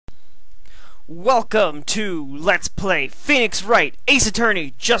Welcome to Let's Play Phoenix Wright, Ace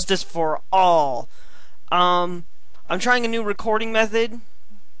Attorney, Justice for All. I'm trying a new recording method,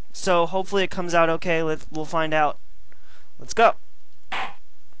 so hopefully it comes out okay. We'll find out. Let's go.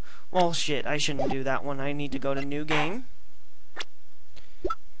 Well, shit, I shouldn't do that one. I need to go to New Game.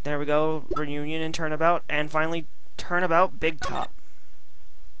 There we go, Reunion and Turnabout, and finally Turnabout Big Top.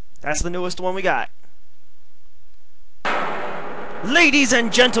 That's the newest one we got. Ladies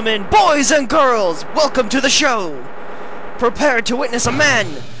and gentlemen, boys and girls, welcome to the show! Prepare to witness a man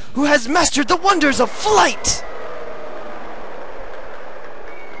who has mastered the wonders of flight!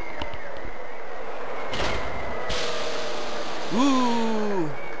 Ooh!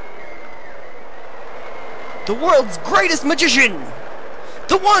 The world's greatest magician!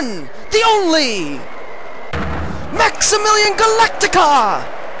 The one, the only! Maximilian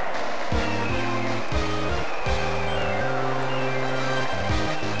Galactica!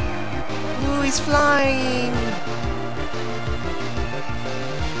 He's flying.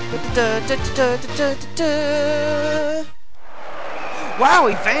 Wow,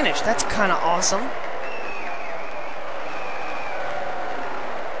 he vanished. That's kind of awesome.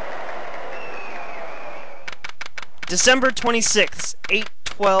 December 26th,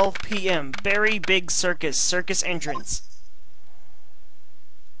 8:12 p.m. Very Big Circus entrance.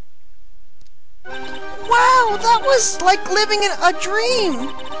 Wow, that was like living in a dream.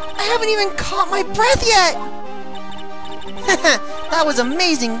 I haven't even caught my breath yet! That was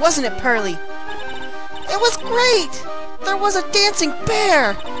amazing, wasn't it, Pearly? It was great! There was a dancing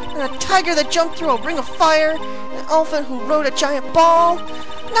bear, and a tiger that jumped through a ring of fire, an elephant who rode a giant ball,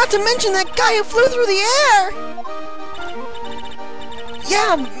 not to mention that guy who flew through the air!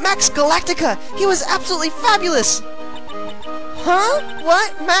 Yeah, Max Galactica! He was absolutely fabulous! Huh?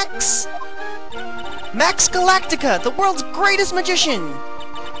 What? Max? Max Galactica, the world's greatest magician!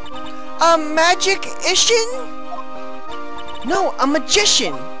 A magician? No, a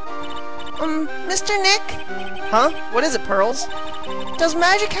magician. Mr. Nick? Huh? What is it, Pearls? Does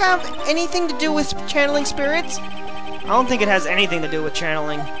magic have anything to do with channeling spirits? I don't think it has anything to do with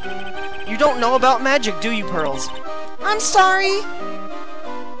channeling. You don't know about magic, do you, Pearls? I'm sorry.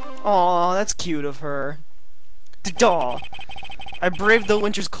 Aw, that's cute of her. Daw. I braved the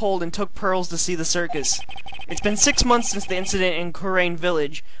winter's cold and took Pearls to see the circus. It's been 6 months since the incident in Kurain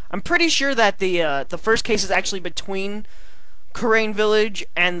Village. I'm pretty sure that the first case is actually between Kurain Village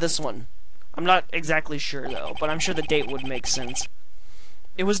and this one. I'm not exactly sure though, but I'm sure the date would make sense.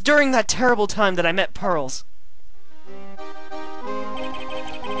 It was during that terrible time that I met Pearls.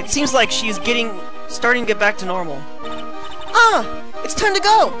 It seems like she's starting to get back to normal. It's time to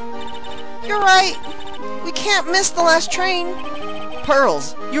go. You're right. We can't miss the last train.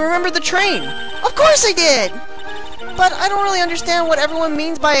 Pearls, you remember the train? Of course I did! But I don't really understand what everyone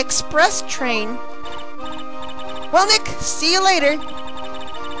means by express train. Well, Nick, see you later.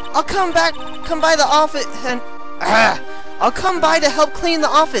 I'll come by the office and... I'll come by to help clean the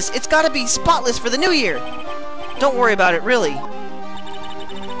office. It's gotta be spotless for the new year. Don't worry about it, really.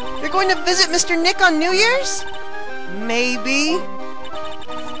 You're going to visit Mr. Nick on New Year's? Maybe.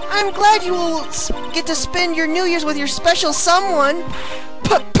 I'm glad you will get to spend your New Year's with your special someone.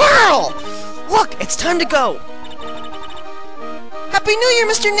 Pearl! Look, it's time to go. Happy New Year,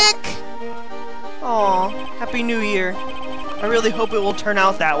 Mr. Nick! Aw, Happy New Year. I really hope it will turn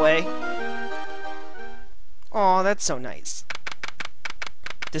out that way. Aw, that's so nice.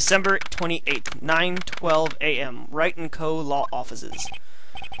 December 28th, 9:12 a.m. Wright & Co. Law Offices.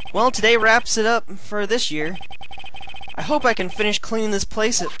 Well, today wraps it up for this year. I hope I can finish cleaning this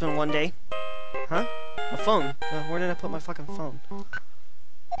place up in one day. Huh? My phone. Where did I put my fucking phone?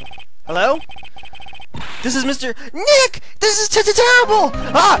 Hello? This is Mr. Nick! This is terrible!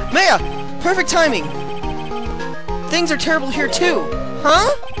 Ah! Maya! Perfect timing! Things are terrible here too.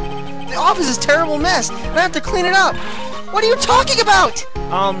 Huh? The office is a terrible mess, and I have to clean it up. What are you talking about?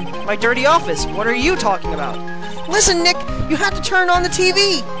 My dirty office. What are you talking about? Listen, Nick, you have to turn on the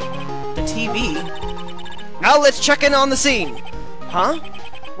TV. The TV? Now let's check in on the scene. Huh?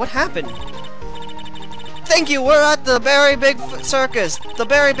 What happened? Thank you, we're at the Very Big Circus. The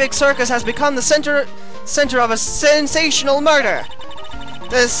Very Big Circus has become the center of a sensational murder.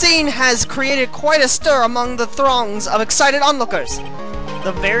 The scene has created quite a stir among the throngs of excited onlookers.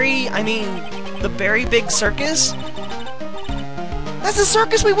 The Very Big Circus? That's the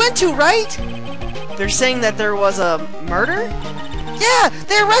circus we went to, right? They're saying that there was a murder? Yeah,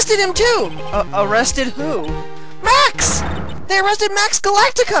 they arrested him too! Arrested who? Max! They arrested Max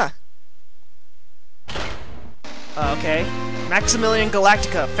Galactica! Okay. Maximilian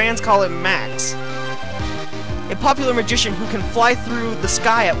Galactica. Fans call it Max. A popular magician who can fly through the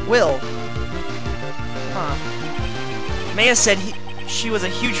sky at will. Huh. Maya said she was a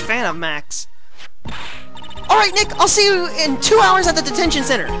huge fan of Max. Alright, Nick, I'll see you in 2 hours at the detention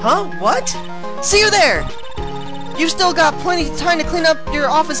center. Huh? What? See you there! You've still got plenty of time to clean up your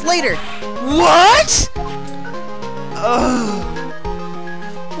office later. What? Ugh.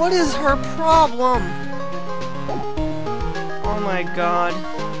 What is her problem? Oh my god.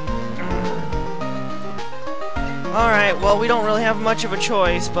 Alright, well, we don't really have much of a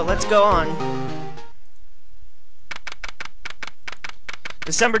choice, but let's go on.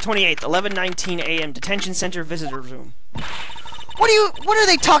 December 28th, 11:19 a.m. Detention Center Visitor Room. What are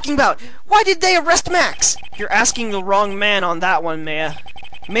they talking about? Why did they arrest Max? You're asking the wrong man on that one, Maya.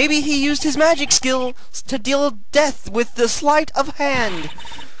 Maybe he used his magic skills to deal death with the sleight of hand.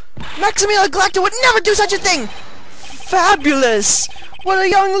 Maximilian Galacta would never do such a thing! Fabulous! What a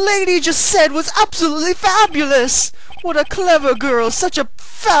young lady just said was absolutely fabulous! What a clever girl, such a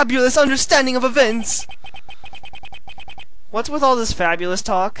fabulous understanding of events! What's with all this fabulous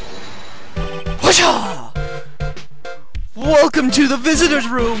talk? Whoosha! Welcome to the visitor's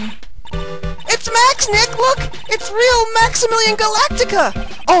room! It's Max, Nick! Look! It's real Maximilian Galactica!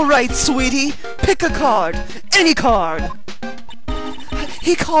 Alright, sweetie, pick a card. Any card!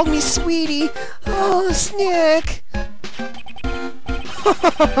 He called me sweetie. Oh, Nick!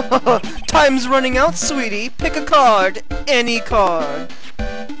 Time's running out, sweetie. Pick a card. Any card.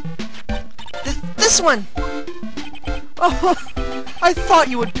 This one! Oh, I thought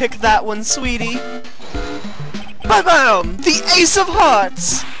you would pick that one, sweetie. Ba-bam! The Ace of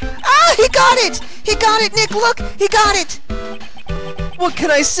Hearts! Ah, he got it! He got it, Nick! Look! He got it! What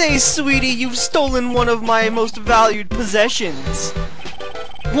can I say, sweetie? You've stolen one of my most valued possessions.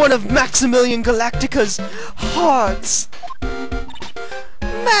 One of Maximilian Galactica's hearts.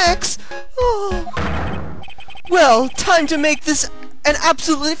 Max! Oh. Well, time to make this an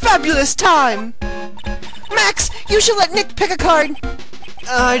absolutely fabulous time! Max, you should let Nick pick a card!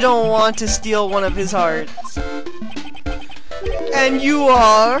 I don't want to steal one of his hearts. And you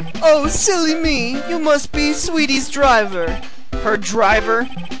are? Oh, silly me! You must be Sweetie's driver. Her driver?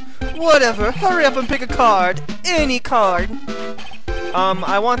 Whatever, hurry up and pick a card. Any card.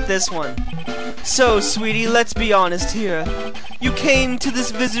 I want this one. So, sweetie, let's be honest here. You came to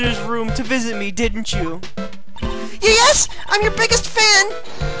this visitor's room to visit me, didn't you? Yes! I'm your biggest fan!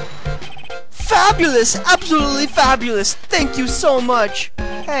 Fabulous! Absolutely fabulous! Thank you so much!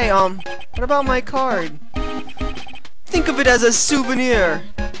 Hey, what about my card? Think of it as a souvenir.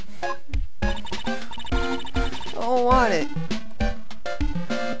 I don't want it.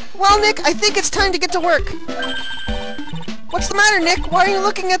 Well, Nick, I think it's time to get to work. What's the matter, Nick? Why are you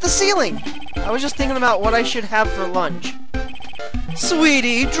looking at the ceiling? I was just thinking about what I should have for lunch.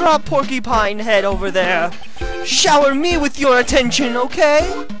 Sweetie, drop Porcupine Head over there. Shower me with your attention,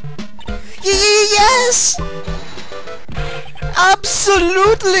 okay? Yes!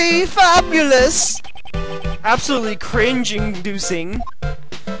 Absolutely fabulous! Absolutely cringe-inducing.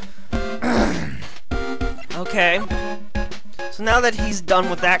 Okay. So now that he's done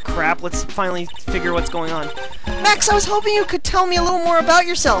with that crap, let's finally figure what's going on. Max, I was hoping you could tell me a little more about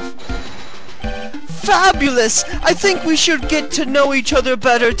yourself. Fabulous! I think we should get to know each other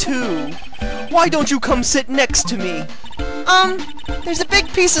better, too. Why don't you come sit next to me? There's a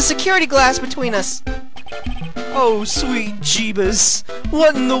big piece of security glass between us. Oh, sweet Jeebus.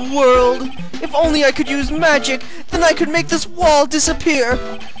 What in the world? If only I could use magic, then I could make this wall disappear.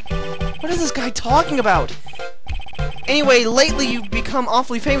 What is this guy talking about? Anyway, lately you've become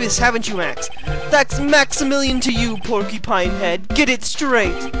awfully famous, haven't you, Max? That's Maximilian to you, Porcupine Head. Get it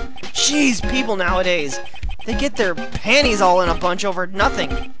straight. Jeez, people nowadays. They get their panties all in a bunch over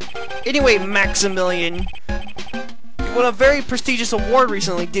nothing. Anyway, Maximilian, you won a very prestigious award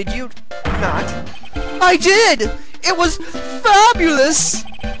recently, did you not? I did! It was fabulous!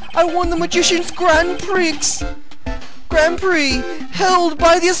 I won the Magician's Grand Prix held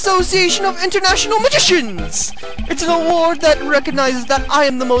by the Association of International Magicians! It's an award that recognizes that I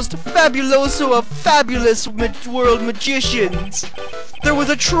am the most fabuloso of fabulous world magicians. There was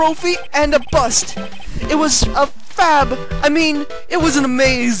a trophy and a bust. It was a it was an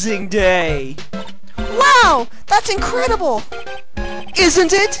amazing day. Wow! That's incredible!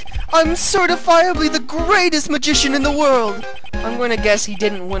 Isn't it? I'm certifiably the greatest magician in the world! I'm gonna guess he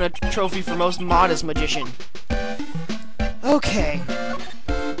didn't win a trophy for most modest magician. Okay.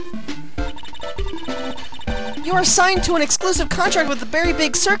 You are signed to an exclusive contract with the Very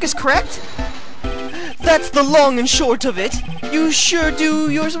Big Circus, correct? That's the long and short of it. You sure do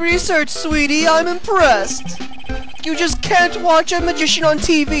your research, sweetie. I'm impressed. You just can't watch a magician on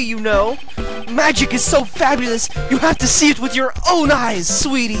TV, you know. Magic is so fabulous, you have to see it with your own eyes,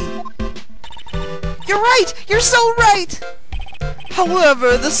 sweetie. You're right! You're so right!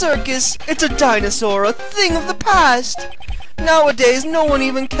 However, the circus, it's a dinosaur, a thing of the past. Nowadays, no one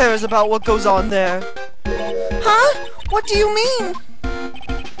even cares about what goes on there. Huh? What do you mean?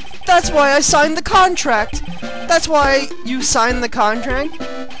 That's why I signed the contract. That's why you signed the contract?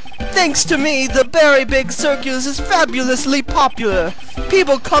 Thanks to me, the Very Big Circus is fabulously popular.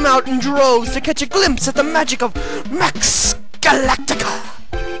 People come out in droves to catch a glimpse at the magic of Max Galactica.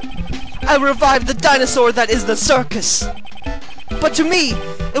 I revived the dinosaur that is the circus. But to me,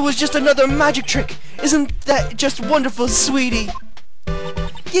 it was just another magic trick. Isn't that just wonderful, sweetie?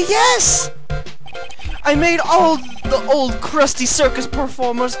 Yes! I made all the old crusty circus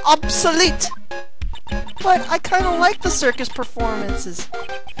performers obsolete. But I kind of like the circus performances.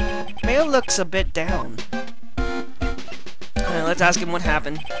 Mayo looks a bit down. Alright, let's ask him what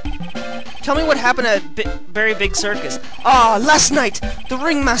happened. Tell me what happened at Very Big Circus. Last night, the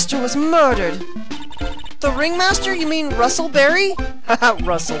ringmaster was murdered. The ringmaster? You mean Russell Berry? Haha,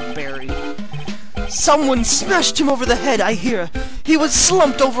 Russell Berry. Someone smashed him over the head, I hear. He was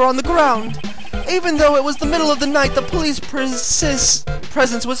slumped over on the ground. Even though it was the middle of the night, the police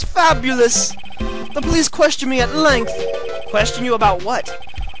presence was fabulous. The police questioned me at length. Question you about what?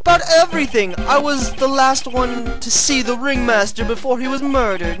 About everything. I was the last one to see the ringmaster before he was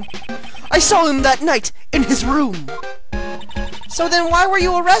murdered. I saw him that night in his room. So then why were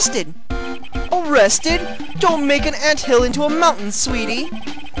you arrested? Arrested? Don't make an anthill into a mountain, sweetie.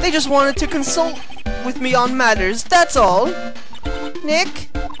 They just wanted to consult with me on matters, that's all. Nick,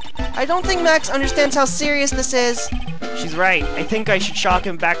 I don't think Max understands how serious this is. She's right. I think I should shock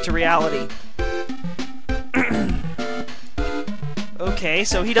him back to reality. Okay,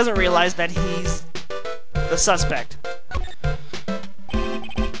 so he doesn't realize that he's the suspect.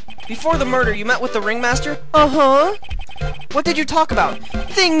 Before the murder, you met with the ringmaster? Uh-huh. What did you talk about?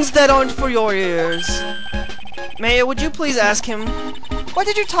 Things that aren't for your ears. Maya, would you please ask him? What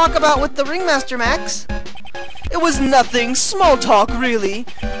did you talk about with the ringmaster, Max? It was nothing. Small talk, really.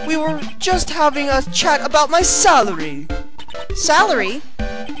 We were just having a chat about my salary. Salary?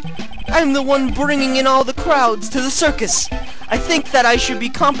 I'm the one bringing in all the crowds to the circus. I think that I should be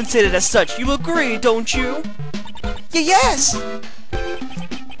compensated as such. You agree, don't you? Yes!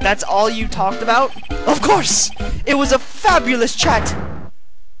 That's all you talked about? Of course! It was a fabulous chat!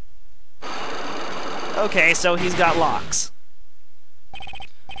 Okay, so he's got locks.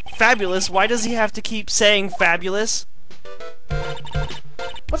 Fabulous? Why does he have to keep saying fabulous?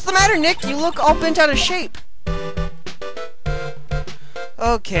 What's the matter, Nick? You look all bent out of shape.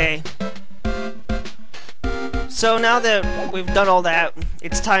 Okay. So now that we've done all that,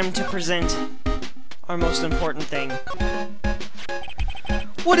 it's time to present our most important thing.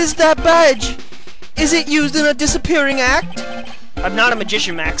 What is that badge? Is it used in a disappearing act? I'm not a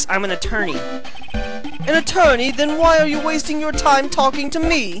magician, Max. I'm an attorney. An attorney? Then why are you wasting your time talking to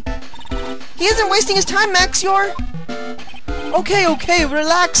me? He isn't wasting his time, Max. You're... Okay,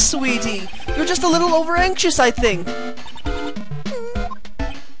 relax, sweetie. You're just a little over-anxious, I think.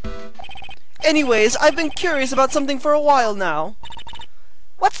 Anyways, I've been curious about something for a while now.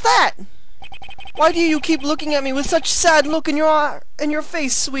 What's that? Why do you keep looking at me with such sad look in your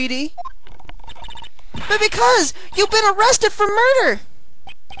face, sweetie? But because you've been arrested for murder.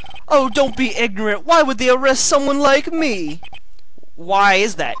 Oh, don't be ignorant. Why would they arrest someone like me? Why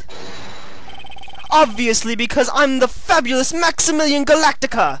is that? Obviously because I'm the fabulous Maximilian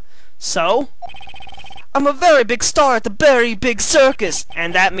Galactica. So? I'm a very big star at the Very Big Circus,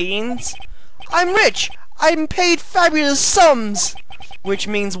 and that means I'm rich. I'm paid fabulous sums. Which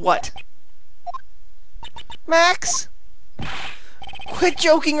means what? Max? Quit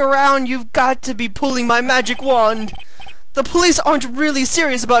joking around. You've got to be pulling my magic wand. The police aren't really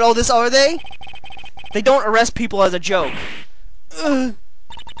serious about all this, are they? They don't arrest people as a joke. Ugh.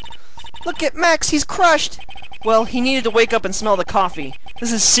 Look at Max, he's crushed. Well, he needed to wake up and smell the coffee.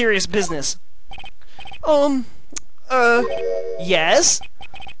 This is serious business. Yes?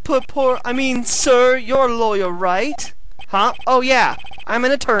 Sir, you're a lawyer, right? Huh? Oh, yeah. I'm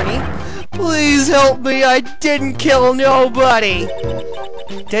an attorney. Please help me. I didn't kill nobody.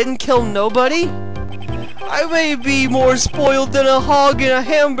 Didn't kill nobody? I may be more spoiled than a hog in a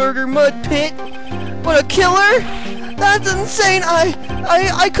hamburger mud pit, but a killer? That's insane.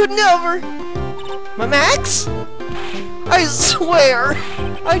 I could never. Max? I swear,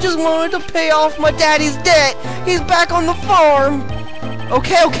 I just wanted to pay off my daddy's debt. He's back on the farm.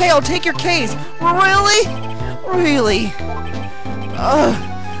 Okay, I'll take your case. Really? Really?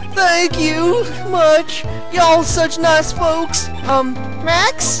 Thank you much. Y'all such nice folks.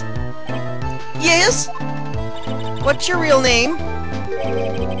 Max? Yes? What's your real name?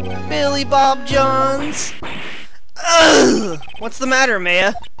 Billy Bob Johns. Ugh! What's the matter,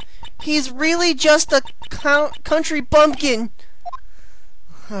 Maya? He's really just a country bumpkin.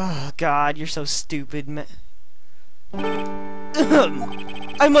 Oh, God, you're so stupid,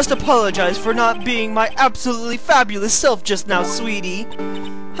 I must apologize for not being my absolutely fabulous self just now, sweetie.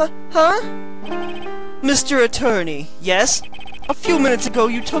 Huh? Mr. Attorney, yes? A few minutes ago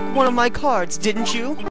you took one of my cards, didn't you?